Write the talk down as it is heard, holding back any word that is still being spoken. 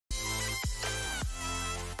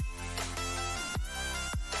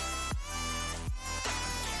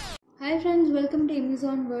friends, welcome to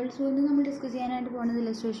Amazon World. So, we will discuss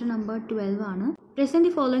illustration number 12. Present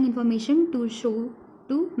the following information to show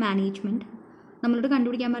to management. We will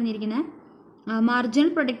discuss marginal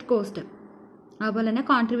product cost,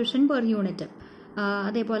 contribution per unit,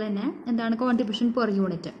 contribution per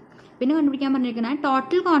unit.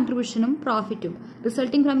 Total contribution and profit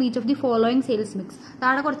resulting from each of the following sales mix.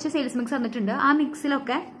 Sales mix mix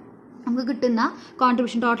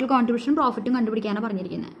contribution, total contribution, profit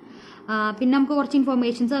പിന്നെ നമുക്ക് കുറച്ച്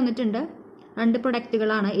informations തന്നിട്ടുണ്ട്. രണ്ട്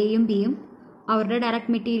പ്രൊഡക്റ്റുകളാണ് എയും ബിയും. അവരുടെ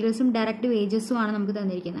direct മെറ്റീരിയൽസും direct വേജസും ആണ് നമുക്ക്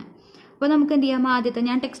തന്നിരിക്കുന്നത്. അപ്പോൾ നമുക്ക് എന്ത് ചെയ്യാം, ആദ്യത്തെ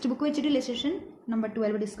ഞാൻ ടെക്സ്റ്റ് ബുക്ക് വെച്ചിട്ട് ഇല്ലസ്ട്രേഷൻ നമ്പർ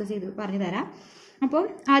 12 ഡിസ്കസ് ചെയ്ത് പറഞ്ഞു തരാം. അപ്പോൾ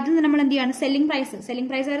ആദ്യം നമ്മൾ എന്ത് ചെയ്യാണ്, സെല്ലിംഗ്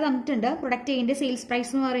പ്രൈസ് അവർ തന്നിട്ടുണ്ട്. പ്രൊഡക്റ്റ് എന്റെ സെയിൽസ്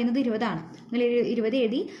പ്രൈസ് എന്ന് പറയുന്നത് 20 ആണ്. നിങ്ങൾ 20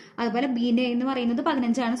 എഴുതി. അതുപോലെ ബിന്റെ എന്ന് പറയുന്നത്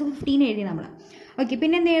 15 ആണ്. സോ 15 എഴുതി നമ്മൾ. ഓക്കെ,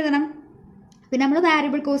 പിന്നെ എന്ത് എഴുതണം, പിന്നെ നമ്മൾ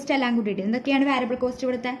വാരിയബിൾ കോസ്റ്റ് എല്ലാം കൂട്ടിയിട്ട് എന്തൊക്കെയാണ് വാരിയബിൾ കോസ്റ്റ്?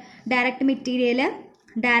 ഇവിടുത്തെ ഡയറക്റ്റ് മെറ്റീരിയൽ,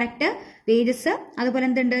 ഡയറക്റ്റ് വേജസ്, അതുപോലെ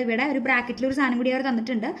എന്തുണ്ട് ഇവിടെ ഒരു ബ്രാക്കറ്റിൽ ഒരു സാധനം കൂടി അവർ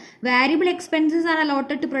തന്നിട്ടുണ്ട്. Variable expenses are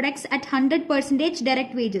allotted to products at 100%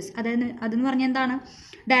 direct wages. അതെന്ന് പറഞ്ഞാൽ എന്താണ്,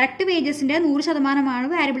 ഡയറക്റ്റ് വേജസിന്റെ 100%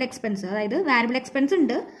 വാരിയബിൾ എക്സ്പെൻസ്. അതായത് വാരിയബിൾ എക്സ്പെൻസ്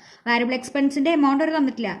ഉണ്ട്, വാരിയബിൾ എക്സ്പെൻസിന്റെ എമൗണ്ട് അവർ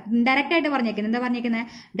തന്നിട്ടില്ല, ഇൻഡയറക്റ്റ് ആയിട്ട് പറഞ്ഞേക്കുന്നത്. എന്താ പറഞ്ഞേക്കുന്നത്,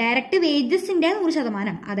 ഡയറക്റ്റ് വേജസിന്റെ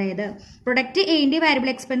 100%. അതായത് പ്രൊഡക്റ്റ് എന്റെ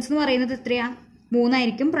വാരിയബിൾ എക്സ്പെൻസ് എന്ന് പറയുന്നത് എത്രയാ, 3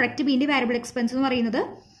 ആയിരിക്കും. പ്രൊഡക്റ്റ് ബിന്റെ വാരിയബിൾ എക്സ്പെൻസ് എന്ന് പറയുന്നത്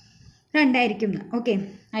 2 ആയിരിക്കും. ഓക്കെ,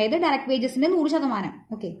 അതായത് ഡയറക്റ്റ് വേജസിന്റെ 100%.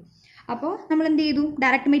 ഓക്കെ, അപ്പോൾ നമ്മൾ എന്ത് ചെയ്തു,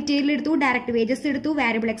 ഡയറക്റ്റ് മെറ്റീരിയൽ എടുത്തു, ഡയറക്റ്റ് വേജസ് എടുത്തു,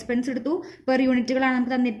 വാരിയബിൾ എക്സ്പെൻസ് എടുത്തു, പെർ യൂണിറ്റുകളാണ്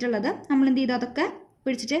നമുക്ക് തന്നിട്ടുള്ളത്. നമ്മൾ എന്ത് ചെയ്തു, അതൊക്കെ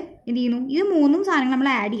പിടിച്ചിട്ട് എന്ത് ചെയ്യുന്നു, ഇത് 3 സാധനങ്ങൾ നമ്മൾ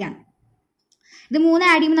ആഡ് ചെയ്യണം. ഇത് 3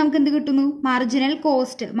 ആഡ് ചെയ്യുമ്പോൾ നമുക്ക് എന്ത് കിട്ടുന്നു,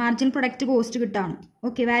 marginal product cost കിട്ടാണ്.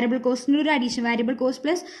 Okay, variable കോസ്റ്റിന് ഒരു addition, variable cost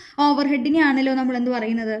plus over ഹെഡിനെയാണല്ലോ നമ്മൾ എന്ത്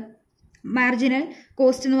പറയുന്നത്, മാർജിനൽ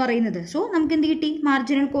കോസ്റ്റ് എന്ന് പറയുന്നത്. സോ നമുക്ക് എന്ത് കിട്ടി,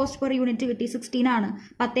 മാർജിനൽ കോസ്റ്റ് പെർ യൂണിറ്റ് കിട്ടി 16 ആണ്.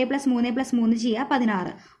 10 + 3 + 3 ചെയ്യുക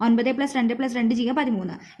 16, 9 + 2 + 2 ചെയ്യുക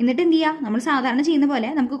 13. എന്നിട്ട് എന്ത് ചെയ്യുക, നമ്മൾ സാധാരണ ചെയ്യുന്ന പോലെ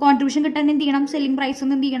നമുക്ക് കോൺട്രിബ്യൂഷൻ കിട്ടാൻ എന്ത് ചെയ്യണം, സെല്ലിംഗ് പ്രൈസ്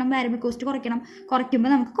ഒന്ന് എന്ത് ചെയ്യണം, വാരിയബിൾ കോസ്റ്റ്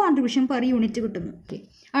കുറയ്ക്കുമ്പോൾ നമുക്ക് കോൺട്രിബ്യൂഷൻ പെർ യൂണിറ്റ് കിട്ടുന്നു. ഓക്കെ,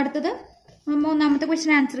 അടുത്തത് 1ാമത്തെ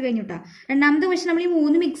ക്വസ്റ്റ്യൻ ആൻസർ കഴിഞ്ഞിട്ടാ. 2ാമത്തെ ക്വസ്റ്റ്യൻ നമ്മൾ ഈ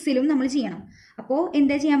 3 മിക്സിലും നമ്മൾ ചെയ്യണം. അപ്പോൾ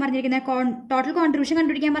എന്താ ചെയ്യാൻ പറഞ്ഞിരിക്കുന്നത്, ടോട്ടൽ കോൺട്രിബ്യൂഷൻ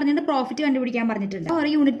കണ്ടുപിടിക്കാൻ പറഞ്ഞിട്ടുണ്ട്, പ്രോഫിറ്റ് കണ്ടുപിടിക്കാൻ പറഞ്ഞിട്ടുണ്ട്, ഓരോ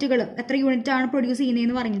യൂണിറ്റുകൾ എത്ര യൂണിറ്റ് ആണ് പ്രൊഡ്യൂസ്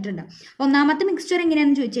ചെയ്യുന്നതെന്ന് പറഞ്ഞിട്ടുണ്ട്. 1ാമത്തെ മിക്സ്ചർ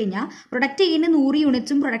എങ്ങനെയാണെന്ന് ചോദിച്ചു കഴിഞ്ഞാൽ, പ്രൊഡക്റ്റ് എന് 100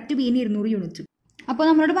 യൂണിറ്റ്സും പ്രൊഡക്റ്റ് ബിന് 200 യൂണിറ്റ്സും. അപ്പോൾ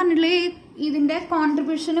നമ്മളോട് പറഞ്ഞിട്ടുള്ള ഇതിന്റെ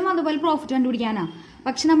കോൺട്രിബ്യൂഷനും അതുപോലെ പ്രോഫിറ്റ് കണ്ടുപിടിക്കാനാണ്.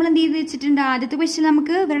 പക്ഷെ നമ്മൾ എന്ത് ചെയ്ത് വെച്ചിട്ടുണ്ട്, ആദ്യത്തെ ക്വസ്റ്റ്യൻ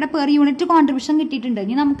നമുക്ക് ഇവരുടെ പെർ യൂണിറ്റ് കോൺട്രിബ്യൂഷൻ കിട്ടിയിട്ടുണ്ട്.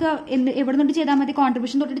 ഇനി നമുക്ക് എവിടെ തൊട്ട് ചെയ്താൽ മതി,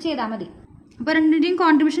 കോൺട്രിബ്യൂഷൻ തൊട്ടിട്ട് ചെയ്താൽ മതി. അപ്പോൾ രണ്ടിന്റെയും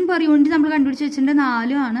കോൺട്രിബ്യൂഷൻ പെർ യൂണിറ്റ് നമ്മൾ കണ്ടുപിടിച്ച് വെച്ചിട്ടുണ്ട്,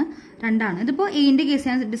 4 ആണ് 2 ആണ്. ഇതിപ്പോൾ എന്റെ കേസ്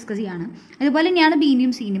ഞാൻ ഡിസ്കസ് ചെയ്യാണ്. അതുപോലെ തന്നെയാണ്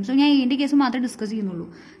ബിന്റെയും സിന്റെയും. സോ ഞാൻ എന്റെ കേസ് മാത്രമേ ഡിസ്കസ് ചെയ്യുന്നുള്ളൂ.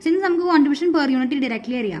 സിൻസ് നമുക്ക് കോൺട്രിബ്യൂഷൻ പെർ യൂണിറ്റ്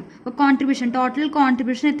ഡയറക്ട്ലി അറിയാം. അപ്പോൾ ടോട്ടൽ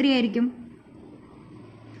കോൺട്രിബ്യൂഷൻ എത്രയായിരിക്കും,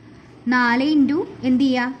 4 ഇൻറ്റു എന്ത്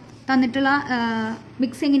ചെയ്യുക, തന്നിട്ടുള്ള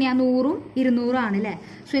മിക്സ് എങ്ങനെയാണ്, 100ഉം 200ഉം ആണ് അല്ലേ.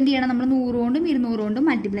 സോ എന്ത് ചെയ്യണം, നമ്മൾ 100 കൊണ്ടും 200 കൊണ്ടും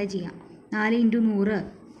മൾട്ടിപ്ലൈ ചെയ്യാം. 4 × 100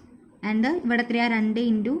 ആൻഡ് ഇവിടെ എത്രയാ, 2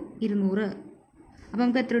 × 200. അപ്പോൾ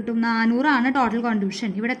നമുക്ക് എത്ര കിട്ടും, 400 ആണ് ടോട്ടൽ കോൺട്രിബ്യൂഷൻ.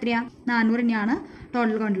 ഇവിടെ എത്രയാ, 400 തന്നെയാണ്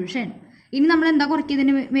ടോട്ടൽ കോൺട്രിബ്യൂഷൻ. ഇനി നമ്മൾ എന്താ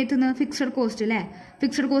കുറയ്ക്കുന്നതിന് മേത്തുന്നത്, ഫിക്സഡ് കോസ്റ്റ് അല്ലേ.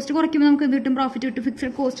 ഫിക്സഡ് കോസ്റ്റ് കുറയ്ക്കുമ്പോൾ നമുക്ക് എന്ത് കിട്ടും, പ്രോഫിറ്റ് കിട്ടും.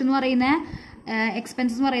 ഫിക്സഡ് കോസ്റ്റ് എന്ന് പറയുന്ന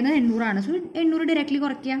എക്സ്പെൻസ് എന്ന് പറയുന്നത് 800 ആണ്. സോ 800 ഡയറക്ട്ലി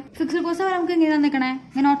കുറയ്ക്കുക. ഫിക്സഡ് കോസ്റ്റ് നമുക്ക് എങ്ങനെ തന്നേക്കണേ,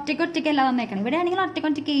 ഇങ്ങനെ ഒറ്റയ്ക്കല്ല തന്നേക്കണം. ഇവിടെ ആണെങ്കിൽ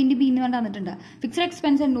ഒറ്റയ്ക്ക് എ ബി എന്ന് പറഞ്ഞ് തന്നിട്ടുണ്ട്. ഫിക്സഡ്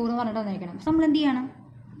എക്സ്പെൻസ് 800 എന്ന് പറഞ്ഞിട്ട് തന്നേക്കണം. സോ നമ്മൾ എന്ത് ചെയ്യണം,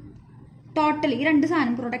 ടോട്ടൽ ഈ 2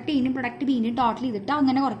 സാധനം പ്രൊഡക്റ്റ് എനും പ്രൊഡക്റ്റ് ബിനും ടോട്ടൽ ചെയ്തിട്ട്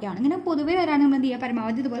അങ്ങനെ കുറയ്ക്കുകയാണ്. ഇങ്ങനെ പൊതുവെ വരാണ് നമ്മൾ എന്ത് ചെയ്യുക,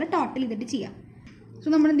 പരമാവധി ഇതുപോലെ ടോട്ടൽ ചെയ്തിട്ട് ചെയ്യാം. സോ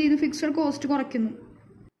നമ്മൾ എന്ത് ചെയ്തു, ഫിക്സഡ് കോസ്റ്റ്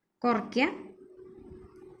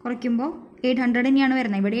കുറയ്ക്കുമ്പോൾ 800 തന്നെയാണ്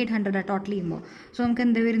വരുന്നത്. ഇവിടെ 800 ടോട്ടൽ ചെയ്യുമ്പോൾ. സോ നമുക്ക്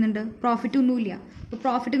എന്ത് വരുന്നുണ്ട്, പ്രോഫിറ്റ് ഒന്നുമില്ല. അപ്പോൾ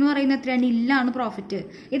പ്രോഫിറ്റ് എന്ന് പറയുന്നത് എത്രയാണ്, ഇല്ലാണ് പ്രോഫിറ്റ്.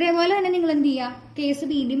 ഇതേപോലെ തന്നെ നിങ്ങൾ എന്ത് ചെയ്യുക, കേസ്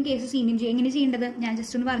ബിന്റെയും കേസ് സിന്റെയും ചെയ്യുക. എങ്ങനെ ചെയ്യേണ്ടത് ഞാൻ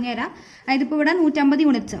ജസ്റ്റ് ഒന്ന് പറഞ്ഞുതരാം. അതായത് ഇപ്പോൾ ഇവിടെ 150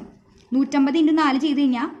 യൂണിറ്റ്സ്, 150 × 4 ചെയ്ത്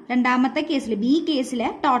കഴിഞ്ഞാൽ 2ാമത്തെ കേസിൽ ബി കേസിലെ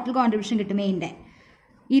ടോട്ടൽ കോൺട്രിബ്യൂഷൻ കിട്ടും. മെയിൻ്റെ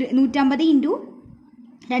 150 ×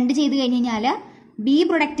 2 ചെയ്ത് കഴിഞ്ഞ് കഴിഞ്ഞാൽ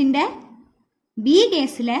ബി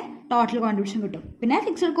കേസിലെ ടോട്ടൽ കോൺട്രിബ്യൂഷൻ കിട്ടും. പിന്നെ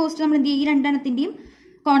ഫിക്സഡ് കോസ്റ്റ് നമ്മൾ എന്ത് ചെയ്യും, ഈ 2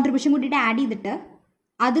 കോൺട്രിബ്യൂഷൻ കൂട്ടിയിട്ട് ആഡ് ചെയ്തിട്ട്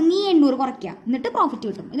അത് 800 കുറയ്ക്കുക, എന്നിട്ട് പ്രോഫിറ്റ്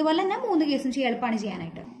കിട്ടും. ഇതുപോലെ തന്നെ 3 കേസും എളുപ്പമാണ്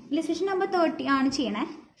ചെയ്യാനായിട്ട്. ഇല്ലസ്ട്രേഷൻ നമ്പർ 30 ആണ് ചെയ്യണേ.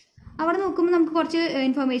 അവിടെ നോക്കുമ്പോൾ നമുക്ക് കുറച്ച്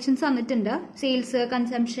ഇൻഫർമേഷൻസ് തന്നിട്ടുണ്ട്. സെയിൽസ്,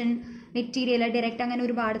 കൺസംഷൻ, മെറ്റീരിയൽ, ഡയറക്റ്റ്, അങ്ങനെ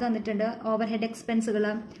ഒരുപാട് തന്നിട്ടുണ്ട്. ഓവർ ഹെഡ് എക്സ്പെൻസുകൾ,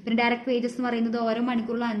 പിന്നെ ഡയറക്റ്റ് വേജസ് എന്ന് പറയുന്നത് ഓരോ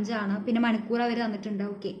മണിക്കൂറിൽ 5 ആണ്. പിന്നെ മണിക്കൂർ അവർ തന്നിട്ടുണ്ട്.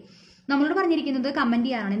 ഓക്കെ, നമ്മളോട് പറഞ്ഞിരിക്കുന്നത് കമന്റ്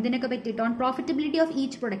ചെയ്യാനാണ് എന്തിനൊക്കെ പറ്റിയിട്ട്, on profitability of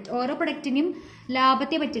each product. ഓരോ പ്രൊഡക്റ്റിനും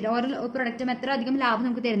ലാഭത്തെ പറ്റിയിട്ട്, ഓരോ പ്രൊഡക്റ്റും എത്ര അധികം ലാഭം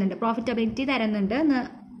നമുക്ക് തരുന്നുണ്ട്, പ്രോഫിറ്റബിലിറ്റി തരുന്നുണ്ട് എന്ന്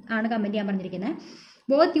ആണ് കമന്റ് ചെയ്യാൻ പറഞ്ഞിരിക്കുന്നത്.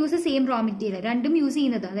 Both use same raw material, രണ്ടും യൂസ്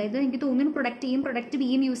ചെയ്യുന്നത്, അതായത് എനിക്ക് തോന്നുന്നു പ്രൊഡക്റ്റ്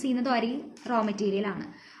ബിയും യൂസ് ചെയ്യുന്നത് ഒരേ റോ മെറ്റീരിയൽ ആണ്.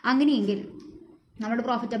 അങ്ങനെയെങ്കിൽ നമ്മുടെ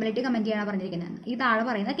പ്രോഫിറ്റബിലിറ്റി കമന്റ് ചെയ്യാനാണ് പറഞ്ഞിരിക്കുന്നത് ഈ താഴെ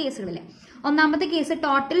പറയുന്ന കേസുകളിൽ. ഒന്നാമത്തെ case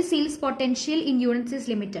total sales potential in units is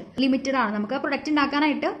limited ആണ്. നമുക്ക് പ്രൊഡക്റ്റ്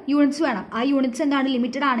ഉണ്ടാക്കാനായിട്ട് യൂണിറ്റ്സ് വേണം. ആ യൂണിറ്റ്സ് എന്താണ്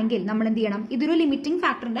ലിമിറ്റഡ് ആണെങ്കിൽ നമ്മൾ എന്ത് ചെയ്യണം? ഇതൊരു ലിമിറ്റിംഗ്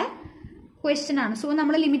ഫാക്ടറിന്റെ ക്വസ്റ്റ്യൻ ആണ്. സോ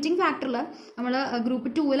നമ്മൾ ലിമിറ്റിംഗ് ഫാക്ടറിൽ നമ്മൾ ഗ്രൂപ്പ്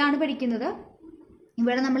 2-ലാണ് പഠിക്കുന്നത്.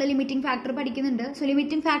 ഇവിടെ നമ്മൾ ലിമിറ്റിംഗ് ഫാക്ടർ പഠിക്കുന്നുണ്ട്. സോ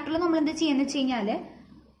ലിമിറ്റിംഗ് ഫാക്ടറിൽ നമ്മൾ എന്താ ചെയ്യുന്നത് വെച്ച് കഴിഞ്ഞാൽ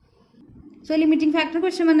ലിമിറ്റിംഗ് ഫാക്ടർ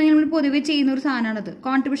ക്വസ്റ്റ്യൻ വന്നാൽ നമ്മൾ പൊതുവെ ചെയ്യുന്ന ഒരു സാധനമാണത്.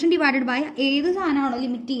 കോൺട്രിബ്യൂഷൻ ഡിവൈഡഡ് ബൈ ഏത് സാധനമാണോ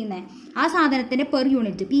ലിമിറ്റ് ചെയ്യുന്നത് ആ സാധനത്തിന്റെ പെർ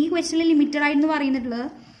യൂണിറ്റ്. ഈ ക്വസ്റ്റ്യനിൽ ലിമിറ്റഡ്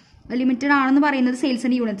ആണെന്ന് പറയുന്നത് സെയിൽസ്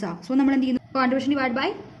ആൻഡ് യൂണിറ്റ്സ് ആണ്. സോ നമ്മൾ എന്ത് ചെയ്യുന്നു? കോൺട്രിബ്യൂഷൻ ഡിവൈഡ് ബൈ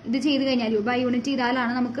ഇത് ചെയ്ത് കഴിഞ്ഞാൽ ബൈ യൂണിറ്റ്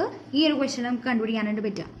ചെയ്താലാണ് നമുക്ക് ഈ ഒരു ക്വസ്റ്റ്യൻ നമുക്ക് കണ്ടുപിടിക്കാനായിട്ട്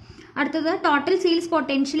പറ്റുക. അടുത്തത് total sales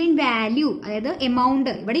potential in value, അതായത്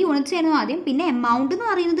എമൗണ്ട്. ഇവിടെ യൂണിറ്റ്സ് ആയിരുന്നു ആദ്യം, പിന്നെ എമൗണ്ട് എന്ന്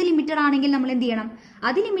പറയുന്നത് ലിമിറ്റഡ് ആണെങ്കിൽ നമ്മൾ എന്ത് ചെയ്യണം?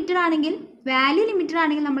 അത് ലിമിറ്റഡ് ആണെങ്കിൽ, വാല്യൂ ലിമിറ്റഡ്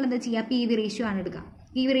ആണെങ്കിൽ നമ്മൾ എന്താ ചെയ്യുക? PV റേഷ്യോ ആണ് എടുക്കുക.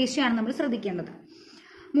 PV റേഷ്യോ ആണ് നമ്മൾ ശ്രദ്ധിക്കേണ്ടത്.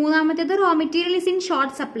 മൂന്നാമത്തേത് raw material is in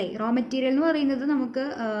short supply. Raw material എന്ന് പറയുന്നത് നമുക്ക്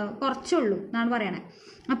കുറച്ചുള്ളൂ എന്നാണ് പറയണത്.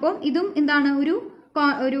 അപ്പം ഇതും എന്താണ്?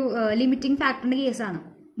 ഒരു ലിമിറ്റിംഗ് ഫാക്ടറിന്റെ കേസാണ്.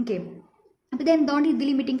 ഓക്കെ, അപ്പം ഇത് എന്തുകൊണ്ട് ഇത്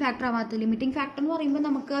ലിമിറ്റിംഗ് ഫാക്ടർ ആവാത്തത്? ലിമിറ്റിംഗ് ഫാക്ടർ എന്ന് പറയുമ്പോൾ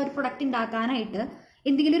നമുക്ക് ഒരു പ്രൊഡക്റ്റ് ഉണ്ടാക്കാനായിട്ട്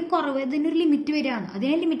എന്തെങ്കിലും ഒരു കുറവ്, ഇതിനൊരു ലിമിറ്റ് വരികയാണ്.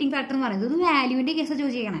 അതിനെ ലിമിറ്റിംഗ് ഫാക്ടർ എന്ന് പറയുന്നത്. ഇത് വാല്യൂവിന്റെ കേസ്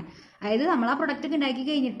ചോദിക്കണേ. അതായത് നമ്മൾ ആ പ്രൊഡക്റ്റ് ഒക്കെ ഉണ്ടാക്കി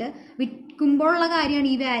കഴിഞ്ഞിട്ട് വിൽക്കുമ്പോഴുള്ള കാര്യമാണ്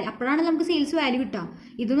ഈ വാല്യൂ. അപ്പോഴാണ് നമുക്ക് സെയിൽസ് വാല്യൂ കിട്ടുക.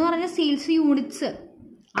 ഇതെന്ന് പറഞ്ഞാൽ സെയിൽസ് യൂണിറ്റ്സ്.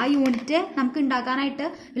 ആ യൂണിറ്റ് നമുക്ക് ഉണ്ടാക്കാനായിട്ട്,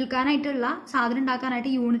 വിൽക്കാനായിട്ടുള്ള സാധനം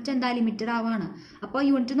ഉണ്ടാക്കാനായിട്ട് യൂണിറ്റ് എന്താ? ലിമിറ്റഡ് ആവുകയാണ്. അപ്പോൾ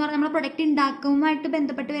യൂണിറ്റ് എന്ന് പറഞ്ഞാൽ നമ്മൾ പ്രൊഡക്റ്റ് ഉണ്ടാക്കുമായിട്ട്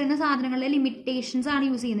ബന്ധപ്പെട്ട് വരുന്ന സാധനങ്ങളിലെ ലിമിറ്റേഷൻസ് ആണ്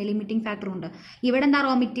യൂസ് ചെയ്യുന്നത് ലിമിറ്റിംഗ് ഫാക്ടർ കൊണ്ട്. ഇവിടെ എന്താ?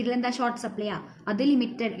 റോ മെറ്റീരിയൽ എന്താ? ഷോർട്ട് സപ്ലൈ ആ, അത്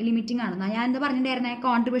ലിമിറ്റിംഗ് ആണ്. ഞാൻ എന്താ പറഞ്ഞിട്ടുണ്ടായിരുന്നത്?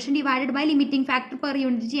 Contribution divided by limiting factor per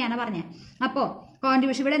unit ചെയ്യാനാണ് പറഞ്ഞത്. അപ്പോൾ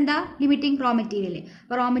കോൺട്രിബ്യൂഷൻ ഇവിടെ എന്താ? Limiting raw material.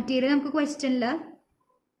 അപ്പോൾ റോ മെറ്റീരിയൽ നമുക്ക് ക്വസ്റ്റ്യനിൽ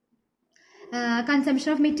കൺസംഷൻ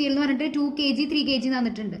ഓഫ് മെറ്റീരിയൽ എന്ന് പറഞ്ഞിട്ട് 2 kg 3 kg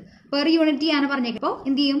തന്നിട്ടുണ്ട്. പെർ യൂണിറ്റ് ആണ് പറഞ്ഞേക്കുന്നത്. അപ്പോൾ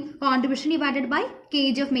എന്ത് ചെയ്യും? Contribution divided by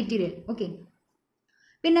kg of material. Okay,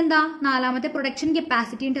 പിന്നെന്താ? നാലാമത്തെ production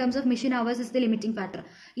capacity in terms of machine hours is the limiting factor.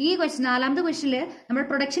 ഈ ക്വസ്റ്റ്യൻ, നാലാമത്തെ ക്വസ്റ്റ്യനിൽ നമ്മുടെ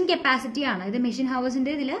പ്രൊഡക്ഷൻ കപ്പാസിറ്റി ആണ്, ഇത് മെഷീൻ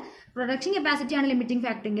ഹവേഴ്സിന്റെ ഇതിൽ പ്രൊഡക്ഷൻ കപ്പാസിറ്റി ആണ് ലിമിറ്റിംഗ്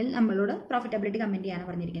ഫാക്ടർ എങ്കിൽ നമ്മളോട് പ്രോഫിറ്റബിലിറ്റി കമന്റ് ചെയ്യാനാണ്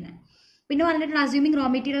പറഞ്ഞിരിക്കുന്നത്. പിന്നെ പറഞ്ഞിട്ടുണ്ട് assuming raw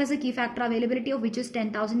material S A key factor availability of which is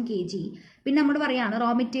 10,000 kg. പിന്നെ നമ്മൾ പറയാണ്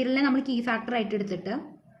റോ മെറ്റീരിയലിനെ നമ്മൾ കീ ഫാക്ടർ ആയിട്ട് എടുത്തിട്ട്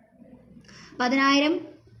 10,000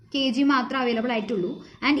 kg മാത്രം അവൈലബിൾ ആയിട്ടുള്ളൂ.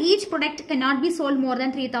 And each product cannot be sold more than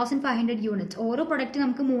 3,500 units. ഓരോ പ്രൊഡക്റ്റ്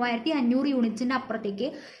നമുക്ക് 3,500 യൂണിറ്റ്സിന്റെ അപ്പുറത്തേക്ക്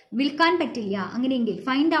വിൽക്കാൻ പറ്റില്ല. അങ്ങനെയെങ്കിൽ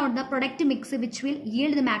find out the product mix which will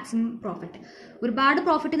yield the maximum profit. ഒരുപാട്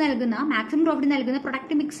പ്രോഫിറ്റ് നൽകുന്ന, മാക്സിമം പ്രോഫിറ്റ് നൽകുന്ന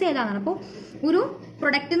പ്രൊഡക്റ്റ് മിക്സ് ഏതാണ്? അപ്പോൾ ഒരു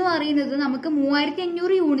പ്രൊഡക്റ്റ് എന്ന് പറയുന്നത് നമുക്ക്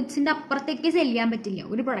 3,500 യൂണിറ്റ്സിന്റെ അപ്പുറത്തേക്ക് സെല് ചെയ്യാൻ പറ്റില്ല.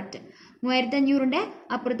 ഒരു പ്രൊഡക്റ്റ് 3,500ന്റെ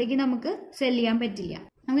അപ്പുറത്തേക്ക് നമുക്ക് സെല് ചെയ്യാൻ പറ്റില്ല.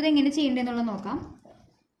 നമുക്കിത് എങ്ങനെ ചെയ്യേണ്ടതെന്നുള്ളത് നോക്കാം.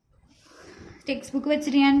 ടെക്സ്റ്റ് ബുക്ക്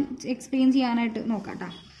വെച്ചിട്ട് ഞാൻ എക്സ്പ്ലെയിൻ ചെയ്യാനായിട്ട് നോക്കാം കേട്ടോ.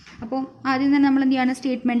 അപ്പോൾ ആദ്യം തന്നെ നമ്മൾ എന്ത് ചെയ്യാണ്?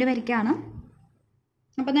 സ്റ്റേറ്റ്മെന്റ് വരയ്ക്കുകയാണ്.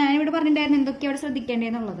 അപ്പോൾ ഞാനിവിടെ പറഞ്ഞിട്ടുണ്ടായിരുന്നു എന്തൊക്കെയാണ് അവിടെ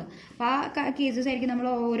ശ്രദ്ധിക്കേണ്ടതെന്നുള്ളത്. അപ്പോൾ ആ കേസസ് ആയിരിക്കും നമ്മൾ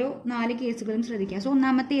ഓരോ 4 കേസുകളും ശ്രദ്ധിക്കുക. സോ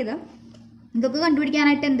ഒന്നാമത്തേത്, ഇതൊക്കെ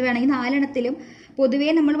കണ്ടുപിടിക്കാനായിട്ട് എന്ത് വേണം? ഈ 4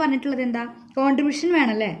 പൊതുവേ നമ്മൾ പറഞ്ഞിട്ടുള്ളത് എന്താ? കോൺട്രിബ്യൂഷൻ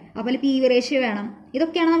വേണമല്ലേ, അതുപോലെ PV റേഷ്യോ വേണം.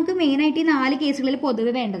 ഇതൊക്കെയാണ് നമുക്ക് മെയിനായിട്ട് ഈ 4 കേസുകളിൽ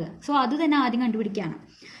പൊതുവെ വേണ്ടത്. സോ അത് തന്നെ ആദ്യം കണ്ടുപിടിക്കുകയാണ്.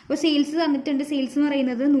 അപ്പോൾ സെയിൽസ് തന്നിട്ടുണ്ട്. സെയിൽസ് എന്ന്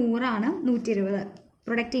പറയുന്നത് 100 ആണ്, 120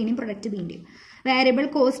 പ്രൊഡക്റ്റ് എയും പ്രൊഡക്റ്റ് ബിൻ്റെയും. വാരിയബിൾ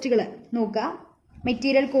കോസ്റ്റുകൾ നോക്കുക.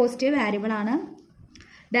 മെറ്റീരിയൽ കോസ്റ്റ് വാരിയബിൾ ആണ്,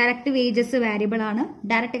 ഡയറക്റ്റ് വേജസ് വാരിയബിൾ ആണ്,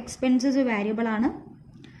 ഡയറക്റ്റ് എക്സ്പെൻസസ് വാരിയബിൾ ആണ്.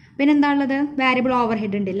 പിന്നെ എന്താ ഉള്ളത്? വാരിയബിൾ ഓവർ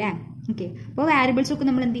ഹെഡ് ഉണ്ട് അല്ലേ. ഓക്കെ, അപ്പോൾ വാരിയബിൾസ് ഒക്കെ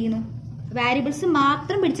നമ്മൾ എന്ത് ചെയ്യുന്നു? വാരിയബിൾസ്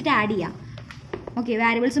മാത്രം പിടിച്ചിട്ട് ആഡ് ചെയ്യാം. ഓക്കെ,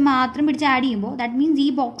 വാരിയബിൾസ് മാത്രം പിടിച്ച് ആഡ് ചെയ്യുമ്പോൾ ദാറ്റ് മീൻസ്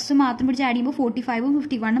ഈ ബോക്സ് മാത്രം പിടിച്ച് ആഡ് ചെയ്യുമ്പോൾ 45ഉം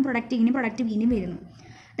 51ഉം പ്രൊഡക്റ്റ് എയും പ്രൊഡക്റ്റ് ബിയും വരുന്നു.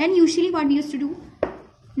 Then usually what use to do,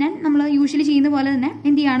 നമ്മൾ യൂഷ്വലി ചെയ്യുന്ന പോലെ തന്നെ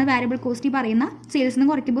എന്ത് ചെയ്യാണ്? വാരിയബിൾ കോസ്റ്റ് ഈ പറയുന്ന സെയിൽസിന്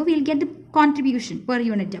കുറയ്ക്കുമ്പോൾ will get contribution per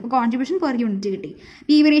unit. അപ്പോൾ കോൺട്രിബ്യൂഷൻ പെർ യൂണിറ്റ് കിട്ടി.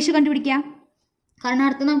 PV റേഷ്യോ കണ്ടുപിടിക്കാം. കാരണം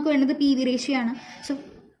അടുത്ത് നമുക്ക് വേണ്ടത് PV റേഷ്യോ ആണ്.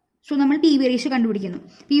 സോ നമ്മൾ PV റേഷ്യോ കണ്ടുപിടിക്കുന്നു.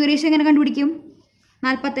 PV റേഷ്യോ എങ്ങനെ കണ്ടുപിടിക്കും?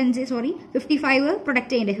 55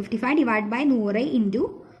 പ്രൊഡക്റ്റ് ചെയ്യേണ്ടത് 55 ഡിവൈഡ് ബൈ 100 ഇൻറ്റു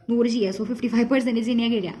 100 ചെയ്യുക. സോ 55%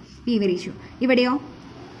 തന്നെയാണ് കഴിയുക PV റേഷ്യോ. ഇവിടെയോ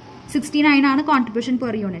 69 ആണ് contribution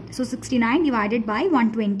per unit. So 69 divided by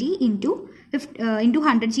 120 into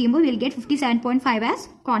 100 ചെയ്യുമ്പോൾ will get 57.5 as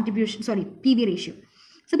contribution, PV ratio.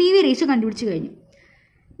 So PV ratio കണ്ടുപിടിച്ച് കഴിഞ്ഞു.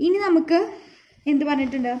 ഇനി നമുക്ക് എന്ത്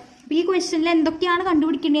പറഞ്ഞിട്ടുണ്ട്? അപ്പോൾ ഈ ക്വസ്റ്റനിൽ എന്തൊക്കെയാണ്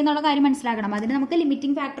കണ്ടുപിടിക്കേണ്ടതെന്നുള്ള കാര്യം മനസ്സിലാക്കണം. അതിന് നമുക്ക്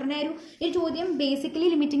ലിമിറ്റിംഗ് ഫാക്ടറിൻ്റെ ഒരു ചോദ്യം ബേസിക്കലി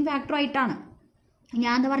ലിമിറ്റിംഗ് ഫാക്ടർ ആയിട്ടാണ്.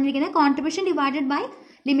 ഞാൻ എന്താ പറഞ്ഞിരിക്കുന്നത്? Contribution divided by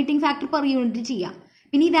limiting factor per unit ചെയ്യാം.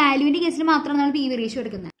 പിന്നെ ഈ വാല്യൂവിൻ്റെ കേസിൽ മാത്രമാണ് നമ്മൾ PV റേഷ്യോ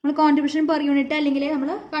എടുക്കുന്നത്. നമ്മൾ കോൺട്രിബ്യൂഷൻ പെർ യൂണിറ്റ് അല്ലെങ്കിൽ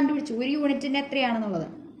നമ്മൾ കണ്ടുപിടിച്ചു ഒരു യൂണിറ്റിൻ്റെ എത്രയാണെന്നുള്ളത്.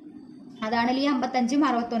 അതാണെങ്കിൽ 55ഉം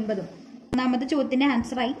 69ഉം. ഒന്നാമത്തെ ചോദ്യത്തിന്റെ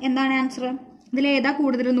ആൻസർ ആയി. എന്താണ് ആൻസർ? ഇതിൽ ഏതാ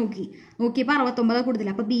കൂടുതൽ നോക്കിയപ്പോൾ 69 കൂടുതൽ.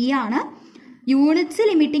 അപ്പോൾ B ആണ്. യൂണിറ്റ്സ്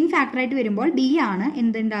ലിമിറ്റിംഗ് ഫാക്ടർ ആയിട്ട് വരുമ്പോൾ B ആണ്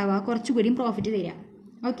എന്തുണ്ടാവുക? കുറച്ചുകൂടിയും പ്രോഫിറ്റ് തരിക.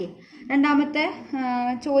 ഓക്കെ, രണ്ടാമത്തെ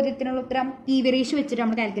ചോദ്യത്തിനുള്ള ഉത്തരം പി വി റേഷ്യോ വെച്ചിട്ട്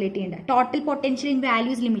നമ്മൾ കാൽക്കുലേറ്റ് ചെയ്യേണ്ടത്. Total potential in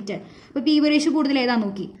values limited. അപ്പോൾ പി വി റേഷ്യോ കൂടുതൽ ഏതാ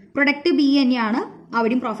നോക്കി, പ്രൊഡക്റ്റ് ബി തന്നെയാണ്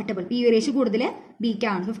അവിടെയും പ്രോഫിറ്റബിൾ. പി വി റേഷ്യോ കൂടുതൽ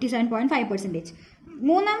ബിക്കാണ് 57.5%.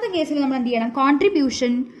 മൂന്നാമത്തെ കേസിൽ നമ്മൾ എന്ത് ചെയ്യണം,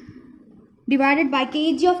 contribution divided by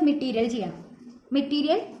kg of material ചെയ്യണം.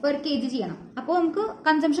 മെറ്റീരിയൽ പെർ kg ചെയ്യണം. അപ്പോൾ നമുക്ക്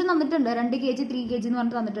കൺസംഷൻ തന്നിട്ടുണ്ട് 2 kg 3 kg എന്ന്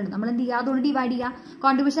പറഞ്ഞിട്ട് തന്നിട്ടുണ്ട്. നമ്മൾ എന്ത് ചെയ്യുക, അതുകൊണ്ട് ഡിവൈഡ് ചെയ്യുക.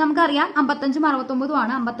 കോൺട്രിബ്യൂഷൻ നമുക്കറിയാം 55ഉം 69ഉം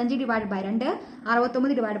ആണ്. 55 ഡിവൈഡ് ബൈ 2,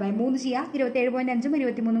 69 ഡിവൈഡ് ബൈ 3 ചെയ്യുക. 27.5ഉം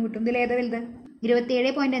 23 കിട്ടും. ഇതിൽ ഏതാ വലുത്?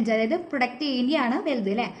 27.5. അതായത് പ്രൊഡക്റ്റ് ഏരിയയാണ് വലുത്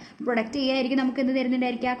അല്ലേ. പ്രൊഡക്റ്റ് ഏരിയ നമുക്ക് എന്ത്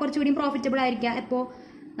തരുന്നുണ്ടായിരിക്കുക, കുറച്ചുകൂടി പ്രോഫിറ്റബിൾ ആയിരിക്കുക. ഇപ്പോൾ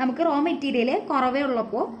നമുക്ക് റോ മെറ്റീരിയൽ കുറവേ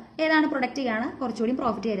ഉള്ളപ്പോൾ ഏതാണ് പ്രൊഡക്റ്റ് ചെയ്യാണ് കുറച്ചുകൂടി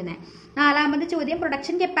പ്രോഫിറ്റ് വരുന്നത്. നാലാമത്തെ ചോദ്യം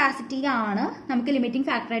പ്രൊഡക്ഷൻ കപ്പാസിറ്റി ആണ് നമുക്ക് ലിമിറ്റിംഗ്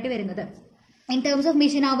ഫാക്ടറായിട്ട് വരുന്നത്. In terms of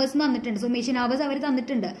machine hours തന്നിട്ടുണ്ട്. സോ മെഷീൻ അവേഴ്സ് അവർ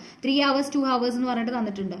തന്നിട്ടുണ്ട് 3 hours 2 hours എന്ന് പറഞ്ഞിട്ട്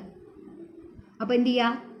തന്നിട്ടുണ്ട്. അപ്പോൾ എന്ത്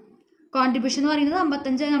ചെയ്യുക, കോൺട്രിബ്യൂഷൻ എന്ന് പറയുന്നത്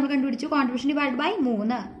 55 നമ്മൾ കണ്ടുപിടിച്ചു. Contribution divide by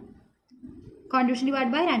 3, contribution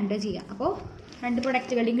divide by 2 ചെയ്യുക. അപ്പോൾ 2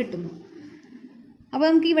 പ്രൊഡക്റ്റുകളുടെയും കിട്ടുന്നു. അപ്പോൾ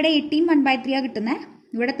നമുക്ക് ഇവിടെ 18/1/3 കിട്ടുന്നത്,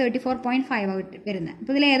 ഇവിടെ 34.5 വരുന്നത്.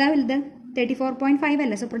 അപ്പോൾ ഇതിൽ ഏതാ വലുത്? 34.5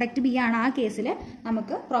 അല്ല. സോ പ്രൊഡക്റ്റ് ബി ആണ് ആ കേസിൽ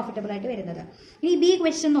നമുക്ക് പ്രോഫിറ്റബിൾ ആയിട്ട് വരുന്നത്. ഇനി ബി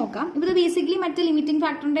ക്വസ്റ്റ്യൻ നോക്കാം. ഇപ്പോൾ ഇത് ബേസിക്കലി മറ്റേ ലിമിറ്റിംഗ്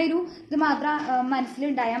ഫാക്ടറിന്റെ ഒരു ഇത് മാത്രം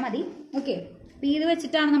മനസ്സിലുണ്ടായാൽ മതി. ഓക്കെ, അപ്പോൾ ഇത്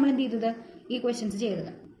വെച്ചിട്ടാണ് നമ്മൾ എന്ത് ചെയ്തത്, ഈ ക്വസ്റ്റ്യൻസ്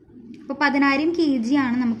ചെയ്തത്. അപ്പോൾ 10,000 kg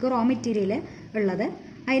ആണ് നമുക്ക് റോ മെറ്റീരിയൽ ഉള്ളത്.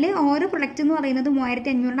 അതിൽ ഓരോ പ്രൊഡക്റ്റ് എന്ന് പറയുന്നത്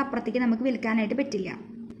 3,500 അപ്പുറത്തേക്ക് നമുക്ക് വിൽക്കാനായിട്ട് പറ്റില്ല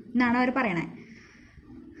എന്നാണ് അവർ പറയണത്.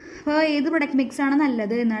 അപ്പോൾ ഏത് പ്രൊഡക്റ്റ് മിക്സ് ആണ്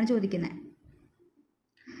നല്ലത് എന്നാണ് ചോദിക്കുന്നത്.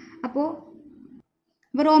 അപ്പോൾ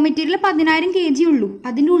റോ മെറ്റീരിയൽ 10,000 kg ഉള്ളൂ,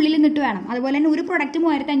 അതിൻ്റെ ഉള്ളിൽ നിന്നിട്ട് വേണം. അതുപോലെ തന്നെ ഒരു പ്രൊഡക്റ്റ്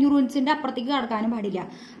 3,500 യൂണിറ്റ്സിൻ്റെ അപ്പുറത്തേക്ക് കടക്കാനും പാടില്ല.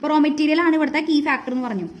 അപ്പോൾ റോ മെറ്റീരിയൽ ആണ് ഇവിടുത്തെ കീ ഫാക്ടർ എന്ന്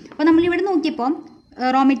പറഞ്ഞു. അപ്പോൾ നമ്മളിവിടെ നോക്കിയപ്പോൾ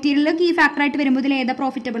റോ മെറ്റീരിയൽ കീ ഫാക്ടറായിട്ട് വരുമ്പോൾ ഇതിൽ ഏതാ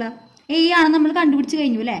പ്രോഫിറ്റബിൾ? എ ആണ് നമ്മൾ കണ്ടുപിടിച്ച്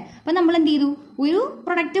കഴിഞ്ഞു അല്ലേ. അപ്പോൾ നമ്മൾ എന്ത് ചെയ്തു, ഒരു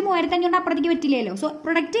പ്രൊഡക്റ്റ് 3,500 അപ്പുറത്തേക്ക് പറ്റില്ലല്ലോ. സോ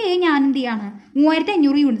പ്രൊഡക്റ്റ് എ ഞാൻ എന്ത് ചെയ്യാണ്,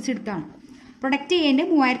 3,500 യൂണിറ്റ്സ് എടുക്കുകയാണ്. പ്രൊഡക്റ്റ് എൻ്റെ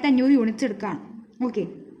 3,500 യൂണിറ്റ്സ് എടുക്കുകയാണ്. ഓക്കെ,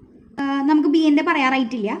 നമുക്ക് ബി എൻ്റെ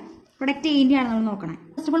പറയാറായിട്ടില്ല, പ്രൊഡക്റ്റ് ഏൻ്റെയാണ് നമ്മൾ നോക്കണേ.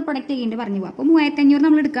 ഫസ്റ്റ് ഓഫ് ഓൾ പ്രൊഡക്റ്റ് ഏൻ്റെ പറഞ്ഞു പോകാം. അപ്പോൾ 3,500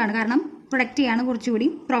 നമ്മൾ എടുക്കുകയാണ്, കാരണം പ്രൊഡക്റ്റ് ചെയ്യാണ് കുറച്ചുകൂടി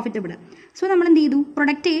പ്രോഫിറ്റബിൾ. സോ നമ്മൾ എന്ത് ചെയ്തു,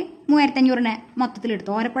 പ്രൊഡക്റ്റ് 3,500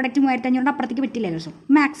 മൊത്തത്തിലെടുത്തു. ഓരോ പ്രൊഡക്റ്റ് 3,500 അപ്പുറത്തേക്ക് പറ്റില്ലല്ലോ. സോ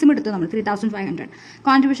മാക്സിമം എടുത്തു നമ്മൾ 3,500.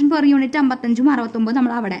 കോൺട്രിബ്യൂഷൻ പെർ യൂണിറ്റ് 55ഉം 69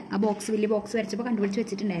 നമ്മൾ അവിടെ ആ ബോക്സ് വലിയ ബോക്സ് വരച്ചപ്പോൾ കണ്ടുപിടിച്ച്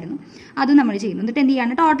വെച്ചിട്ടുണ്ടായിരുന്നു. അത് നമ്മൾ ചെയ്യുന്നു. എന്നിട്ട് എന്ത്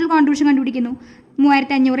ചെയ്യാണ്, ടോട്ടൽ കോൺട്രിബ്യൂഷൻ കണ്ടുപിടിക്കുന്നു.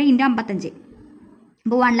 3,500 × 55,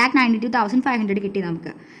 അപ്പോൾ 1,92,500 കിട്ടി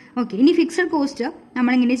നമുക്ക്. ഓക്കെ, ഇനി ഫിക്സഡ് കോസ്റ്റ്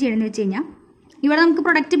നമ്മൾ എങ്ങനെ ചെയ്യണമെന്ന് വെച്ച് കഴിഞ്ഞാൽ, ഇവിടെ നമുക്ക്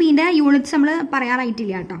പ്രൊഡക്റ്റ് ബീൻ്റെ യൂണിറ്റ്സ് നമ്മൾ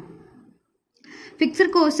പറയാറായിട്ടില്ല കേട്ടോ.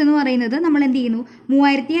 ഫിക്സഡ് കോസ്റ്റ് എന്ന് പറയുന്നത് നമ്മൾ എന്ത് ചെയ്യുന്നു,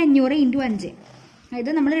 3,500 × 5, അതായത്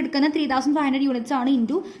നമ്മൾ എടുക്കുന്ന 3,500 യൂണിറ്റ്സ് ആണ്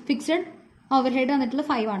ഇൻറ്റു ഫിക്സഡ് ഓവർ ഹെഡ് വന്നിട്ടുള്ള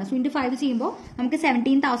 5 ആണ്. സോ ഇൻറ്റു 5 ചെയ്യുമ്പോൾ നമുക്ക്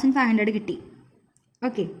 17,500 കിട്ടി.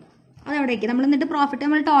 ഓക്കെ, അതവിടേക്ക് നമ്മൾ എന്നിട്ട് പ്രോഫിറ്റ്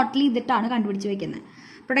നമ്മൾ ടോട്ടൽ ചെയ്തിട്ടാണ് കണ്ടുപിടിച്ച് വയ്ക്കുന്നത്.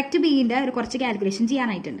 പ്രൊഡക്റ്റ് ബീൻ്റെ ഒരു കുറച്ച് കാൽക്കുലേഷൻ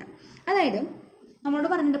ചെയ്യാനായിട്ടുണ്ട്. അതായത് നമ്മളോട്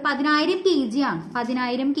പറഞ്ഞിട്ട് 10,000 kg ആണ്,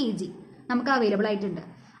 10,000 kg നമുക്ക് അവൈലബിൾ ആയിട്ടുണ്ട്.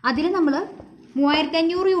 അതിൽ നമ്മൾ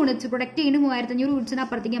 3,500 യൂണിറ്റ്സ് പ്രൊഡക്റ്റ് ചെയ്യുന്നത് 3,500 യൂണിറ്റ്സിന്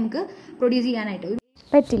അപ്പുറത്തേക്ക് നമുക്ക് പ്രൊഡ്യൂസ് ചെയ്യാനായിട്ട്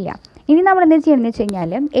പറ്റില്ല. ഇനി നമ്മൾ എന്താ ചെയ്യണമെന്ന് വെച്ച്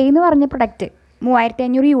കഴിഞ്ഞാൽ, എ എന്ന് പറഞ്ഞ പ്രൊഡക്റ്റ്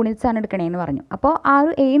 3,500 യൂണിറ്റ്സ് ആണ് എടുക്കണേന്ന് പറഞ്ഞു. അപ്പോൾ ആ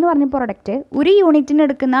ഒരു എ എന്ന് പറഞ്ഞ പ്രൊഡക്റ്റ് ഒരു യൂണിറ്റിന്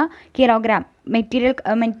എടുക്കുന്ന കിലോഗ്രാം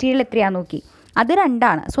മെറ്റീരിയൽ എത്രയാണെന്ന് നോക്കി, അത് 2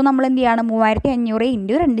 ആണ്. സോ നമ്മൾ എന്ത് ചെയ്യണം, 3,500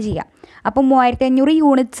 × 2 ചെയ്യാം. അപ്പോൾ 3,500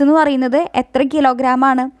 യൂണിറ്റ്സ് എന്ന് പറയുന്നത് എത്ര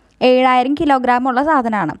കിലോഗ്രാമാണ്? 7,000 കിലോഗ്രാം ഉള്ള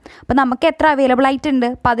സാധനമാണ്. അപ്പോൾ നമുക്ക് എത്ര അവൈലബിൾ ആയിട്ടുണ്ട്?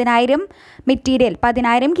 10,000 മെറ്റീരിയൽ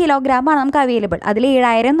 10,000 കിലോഗ്രാമാണ് നമുക്ക് അവൈലബിൾ. അതിൽ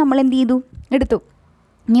 7,000 നമ്മൾ എന്ത് ചെയ്തു, എടുത്തു.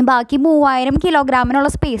 ഇനി ബാക്കി 3,000 കിലോഗ്രാമിനുള്ള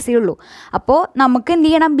സ്പേസേ ഉള്ളൂ. അപ്പോൾ നമുക്ക് എന്ത്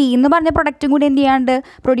ചെയ്യണം, ബി എന്ന് പറഞ്ഞ പ്രൊഡക്റ്റും കൂടി എന്ത് ചെയ്യാണ്ട്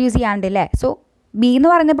പ്രൊഡ്യൂസ് ചെയ്യാണ്ട് അല്ലേ. സോ ബി എന്ന്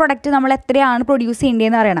പറയുന്ന പ്രൊഡക്റ്റ് നമ്മൾ എത്രയാണ് പ്രൊഡ്യൂസ്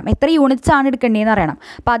ചെയ്യേണ്ടതെന്ന് അറിയണം, എത്ര യൂണിറ്റ്സ് ആണ് എടുക്കേണ്ടതെന്ന് അറിയണം.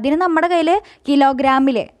 അപ്പോൾ അതിന് നമ്മുടെ കയ്യിൽ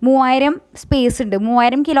കിലോഗ്രാമിൽ 3,000 സ്പേസ് ഉണ്ട്,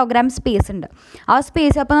 3,000 കിലോഗ്രാം സ്പേസ് ഉണ്ട്. ആ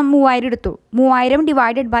സ്പേസ് അപ്പോൾ നമ്മൾ 3,000 എടുത്തു. 3,000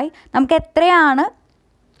 ഡിവൈഡഡ് ബൈ നമുക്ക് എത്രയാണ്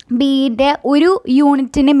ബിയുടെ ഒരു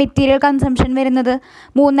യൂണിറ്റിന് മെറ്റീരിയൽ കൺസംഷൻ വരുന്നത്?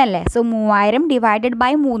 3 അല്ലേ. സോ 3,000 ഡിവൈഡഡ്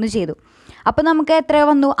ബൈ 3 ചെയ്തു. അപ്പോൾ നമുക്ക് എത്ര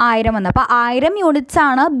വന്നു? 1,000 വന്നു. അപ്പോൾ 1,000 യൂണിറ്റ്സ്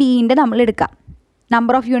ആണ് ബീൻ്റെ നമ്മൾ എടുക്കുക.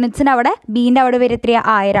 നമ്പർ ഓഫ് യൂണിറ്റ്സിൻ്റെ അവിടെ ബീൻ്റെ അവിടെ വരെ എത്രയാണ്?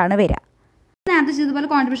 1000 ആണ് വരിക. നേരത്തെ ചെയ്തതുപോലെ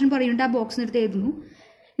കോൺട്രിബ്യൂഷൻ പെർ യൂണിറ്റ് ആ ബോക്സിന് എടുത്ത് എഴുതുന്നു.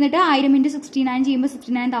 എന്നിട്ട് 1000 × 69 ചെയ്യുമ്പോൾ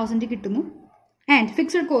 69,000 കിട്ടുന്നു. ആൻഡ്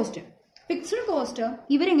ഫിക്സഡ് കോസ്റ്റ്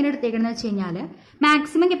ഇവരെങ്ങനെ എടുത്തേക്കണമെന്ന് വെച്ച് കഴിഞ്ഞാൽ,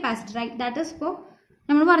 maximum capacity, right, that is ഇപ്പോൾ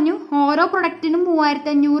നമ്മൾ പറഞ്ഞു ഓരോ പ്രൊഡക്റ്റിനും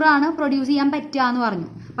 3,500 ആണ് പ്രൊഡ്യൂസ് ചെയ്യാൻ പറ്റുക എന്ന് പറഞ്ഞു.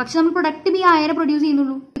 പക്ഷെ നമ്മൾ പ്രൊഡക്റ്റ് ബി 1000 പ്രൊഡ്യൂസ്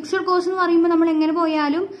ചെയ്യുന്നുള്ളൂ. ഫിക്സഡ് കോസ്റ്റ് എന്ന് പറയുമ്പോൾ നമ്മൾ എങ്ങനെ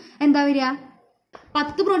പോയാലും എന്താ വരിക,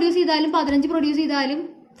 10 പ്രൊഡ്യൂസ് ചെയ്താലും 15 പ്രൊഡ്യൂസ് ചെയ്താലും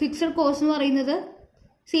ഫിക്സഡ് കോസ്റ്റ് എന്ന് പറയുന്നത്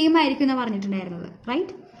സെയിം ആയിരിക്കും എന്നാണ് പറഞ്ഞിട്ടുണ്ടായിരുന്നത്,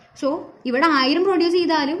 റൈറ്റ്. സോ ഇവിടെ 1000 പ്രൊഡ്യൂസ്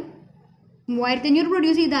ചെയ്താലും 3,500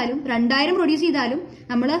 പ്രൊഡ്യൂസ് ചെയ്താലും 2,000 പ്രൊഡ്യൂസ് ചെയ്താലും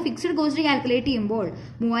നമ്മൾ ഫിക്സഡ് കോസ്റ്റ് കാൽക്കുലേറ്റ് ചെയ്യുമ്പോൾ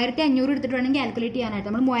 3,500 എടുത്തിട്ട് വേണം കാൽക്കുലേറ്റ് ചെയ്യാനായിട്ട്.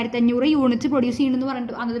 നമ്മൾ 3,500 യൂണിറ്റ്സ് പ്രൊഡ്യൂസ് ചെയ്യണമെന്ന്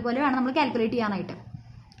പറഞ്ഞിട്ട് അതുപോലെ വേണം നമ്മൾ കാൽക്കുലേറ്റ് ചെയ്യാനായിട്ട്.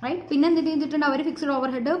 റൈറ്റ്. പിന്നെ എന്ത് ചെയ്തിട്ടുണ്ട്, അവർ fixed over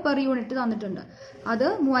head per unit തന്നിട്ടുണ്ട്. അത്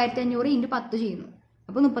 3500 × 10 ചെയ്യുന്നു.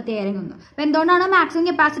 അപ്പോൾ 30,000 വന്നു. അപ്പോൾ എന്തുകൊണ്ടാണ് മാക്സിമം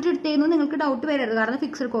കപ്പാസിറ്റി എടുത്തതെന്ന് നിങ്ങൾക്ക് ഡൗട്ട് വരരുത്. കാരണം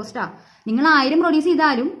ഫിക്സ്ഡ് കോസ്റ്റാണ്. നിങ്ങൾ 1000 പ്രൊഡ്യൂസ്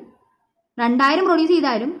ചെയ്താലും 2000 പ്രൊഡ്യൂസ്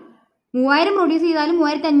ചെയ്താലും 3000 പ്രൊഡ്യൂസ് ചെയ്താലും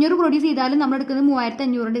 3500 പ്രൊഡ്യൂസ് ചെയ്താലും നമ്മൾ എടുക്കുന്നത്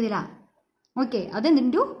 3500 ഇതിലാണ്. ഓക്കെ, അത്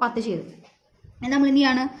എന്തിൻ്റെ 10 ചെയ്തു. നമ്മൾ എന്ത്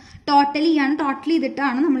ചെയ്യാണ്, ടോട്ടൽ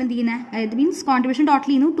ചെയ്തിട്ടാണ് നമ്മൾ എന്ത് ചെയ്യുന്നത്. അതായത് മീൻസ് കോൺട്രിബ്യൂഷൻ ടോട്ടൽ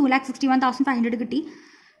ചെയ്യുന്നു 2,61,500 കിട്ടി.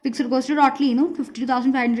 ഫിക്സ്ഡ് കോസ്റ്റ് ടോട്ടൽ ചെയ്യുന്നു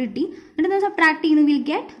 52,500 കിട്ടി. എന്നിട്ട് നമ്മൾ സബ്ട്രാക്ട് ചെയ്യുന്നു, will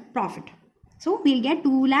get profit. So will get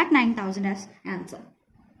 2,09,000 as answer.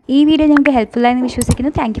 ഈ വീഡിയോ നിങ്ങൾക്ക് ഹെൽപ്ഫുൾ ആയെന്ന്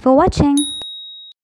വിശ്വസിക്കുന്നു. Thank you for watching.